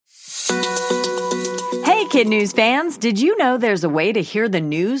Kid News fans, did you know there's a way to hear the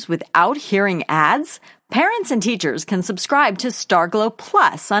news without hearing ads? Parents and teachers can subscribe to Starglow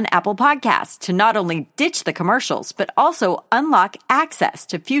Plus on Apple Podcasts to not only ditch the commercials, but also unlock access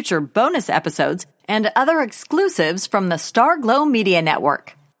to future bonus episodes and other exclusives from the Starglow Media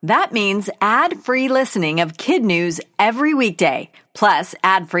Network. That means ad-free listening of Kid News every weekday, plus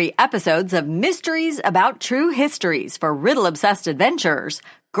ad-free episodes of Mysteries About True Histories for riddle-obsessed adventurers,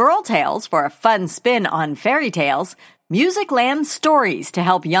 Girl Tales for a fun spin on fairy tales, Musicland Stories to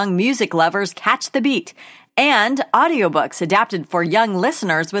help young music lovers catch the beat, and audiobooks adapted for young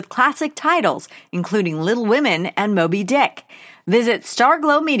listeners with classic titles, including Little Women and Moby Dick. Visit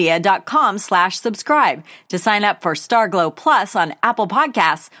starglowmedia.com/subscribe to sign up for Starglow Plus on Apple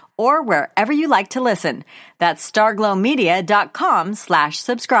Podcasts or wherever you like to listen. That's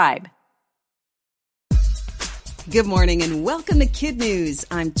starglowmedia.com/subscribe. Good morning and welcome to Kid News.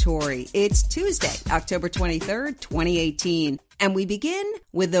 I'm Tori. It's Tuesday, October 23rd, 2018. And we begin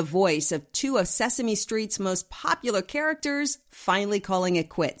with the voice of two of Sesame Street's most popular characters finally calling it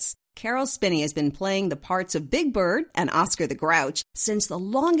quits. Caroll Spinney has been playing the parts of Big Bird and Oscar the Grouch since the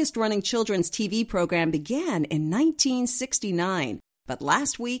longest-running children's TV program began in 1969. But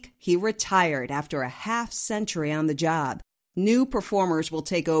last week, he retired after a half-century on the job. New performers will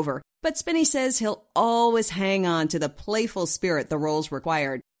take over, but Spinney says he'll always hang on to the playful spirit the roles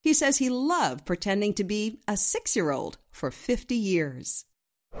required. He says he loved pretending to be a 6-year-old for 50 years.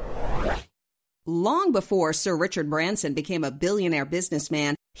 Long before Sir Richard Branson became a billionaire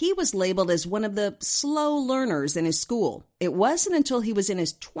businessman, he was labeled as one of the slow learners in his school. It wasn't until he was in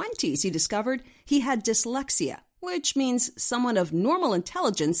his 20s he discovered he had dyslexia, which means someone of normal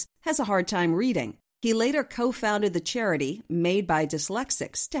intelligence has a hard time reading. He later co-founded the charity Made by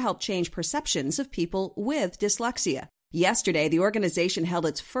Dyslexics to help change perceptions of people with dyslexia. Yesterday, the organization held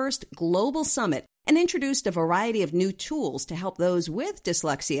its first global summit and introduced a variety of new tools to help those with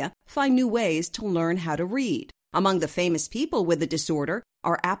dyslexia find new ways to learn how to read. Among the famous people with the disorder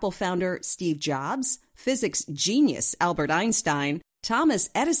are Apple founder Steve Jobs, physics genius Albert Einstein,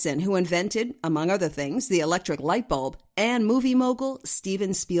 Thomas Edison, who invented, among other things, the electric light bulb, and movie mogul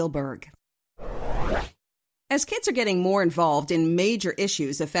Steven Spielberg. As kids are getting more involved in major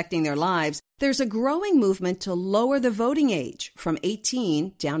issues affecting their lives, there's a growing movement to lower the voting age from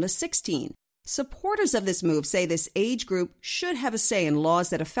 18 down to 16. Supporters of this move say this age group should have a say in laws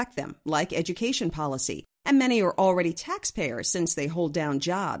that affect them, like education policy, and many are already taxpayers since they hold down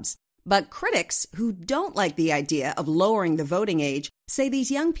jobs. But critics who don't like the idea of lowering the voting age say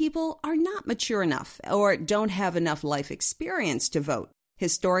these young people are not mature enough or don't have enough life experience to vote.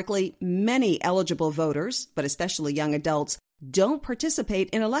 Historically, many eligible voters, but especially young adults, don't participate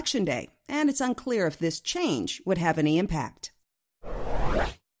in Election Day, and it's unclear if this change would have any impact.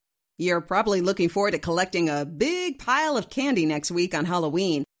 You're probably looking forward to collecting a big pile of candy next week on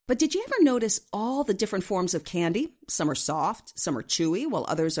Halloween, but did you ever notice all the different forms of candy? Some are soft, some are chewy, while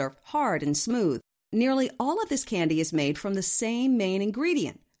others are hard and smooth. Nearly all of this candy is made from the same main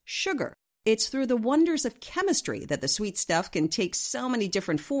ingredient, sugar. It's through the wonders of chemistry that the sweet stuff can take so many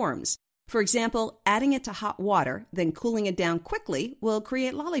different forms. For example, adding it to hot water, then cooling it down quickly will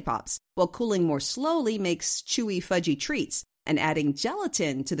create lollipops, while cooling more slowly makes chewy, fudgy treats. And adding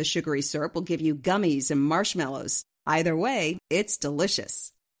gelatin to the sugary syrup will give you gummies and marshmallows. Either way, it's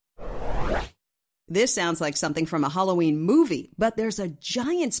delicious. This sounds like something from a Halloween movie, but there's a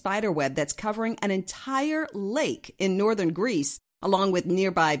giant spider web that's covering an entire lake in northern Greece, along with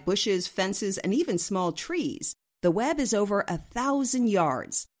nearby bushes, fences, and even small trees. The web is over 1,000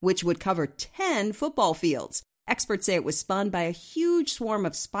 yards, which would cover 10 football fields. Experts say it was spun by a huge swarm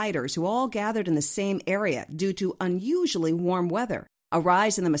of spiders who all gathered in the same area due to unusually warm weather. A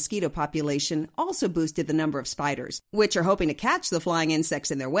rise in the mosquito population also boosted the number of spiders, which are hoping to catch the flying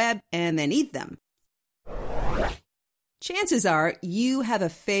insects in their web and then eat them. Chances are you have a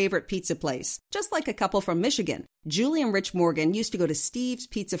favorite pizza place, just like a couple from Michigan. Julie and Rich Morgan used to go to Steve's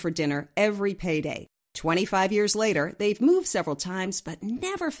Pizza for dinner every payday. 25 years later, they've moved several times but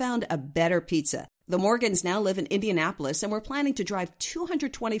never found a better pizza. The Morgans now live in Indianapolis and were planning to drive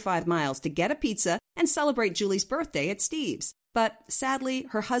 225 miles to get a pizza and celebrate Julie's birthday at Steve's. But sadly,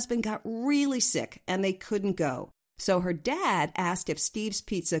 her husband got really sick and they couldn't go. So her dad asked if Steve's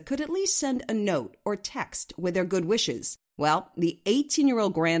Pizza could at least send a note or text with their good wishes. Well, the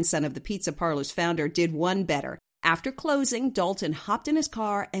 18-year-old grandson of the pizza parlor's founder did one better. After closing, Dalton hopped in his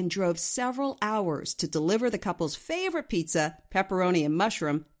car and drove several hours to deliver the couple's favorite pizza, pepperoni and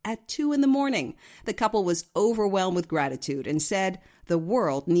mushroom, at 2 a.m. The couple was overwhelmed with gratitude and said, "The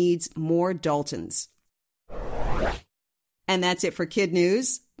world needs more Daltons." And that's it for Kid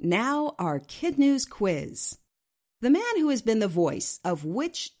News. Now our Kid News quiz. The man who has been the voice of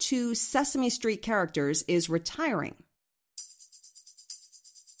which two Sesame Street characters is retiring?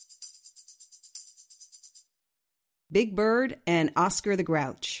 Big Bird and Oscar the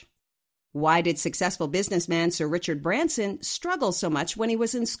Grouch. Why did successful businessman Sir Richard Branson struggle so much when he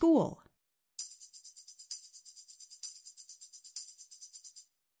was in school?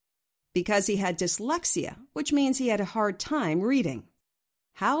 Because he had dyslexia, which means he had a hard time reading.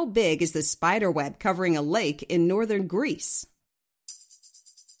 How big is the spider web covering a lake in northern Greece?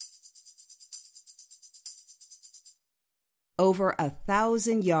 Over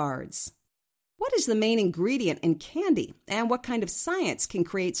 1,000 yards. What is the main ingredient in candy, and what kind of science can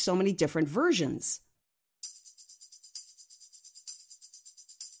create so many different versions?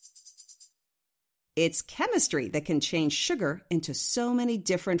 It's chemistry that can change sugar into so many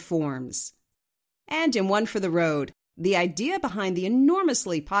different forms. And in One for the Road, the idea behind the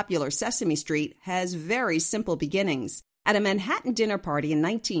enormously popular Sesame Street has very simple beginnings. At a Manhattan dinner party in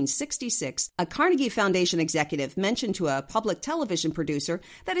 1966, a Carnegie Foundation executive mentioned to a public television producer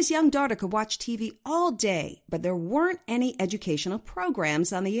that his young daughter could watch TV all day, but there weren't any educational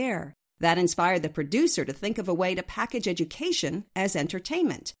programs on the air. That inspired the producer to think of a way to package education as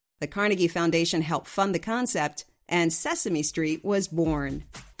entertainment. The Carnegie Foundation helped fund the concept, and Sesame Street was born.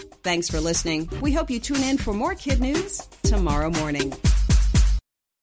 Thanks for listening. We hope you tune in for more Kid News tomorrow morning.